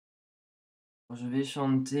Je vais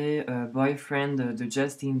chanter Boyfriend de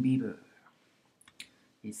Justin Bieber.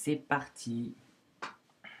 Et c'est parti.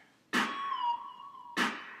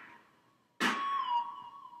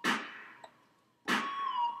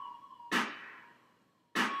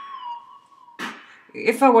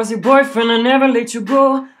 If I was your boyfriend, I'd never let you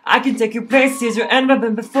go. I can take you places you ain't never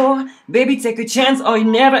been before. Baby, take a chance, or you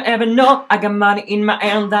never ever know. I got money in my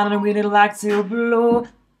hand, and I really like to blow.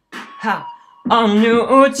 Ha! On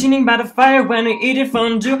you, chilling by the fire when we eat it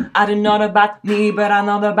fondue. I don't know about me, but I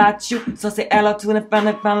know about you. So say hello to the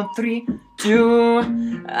final 3,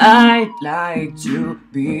 2. I'd like to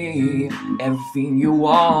be everything you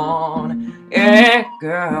want. Yeah,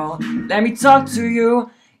 girl, let me talk to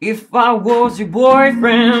you. If I was your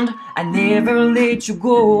boyfriend, I'd never let you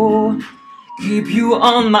go. Keep you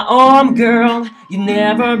on my arm, girl. You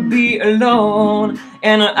never be alone.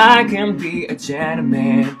 And I can be a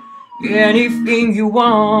gentleman. Anything you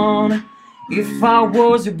want. If I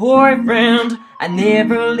was your boyfriend, I'd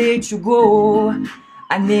never let you go.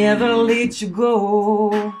 I'd never let you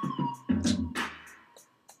go.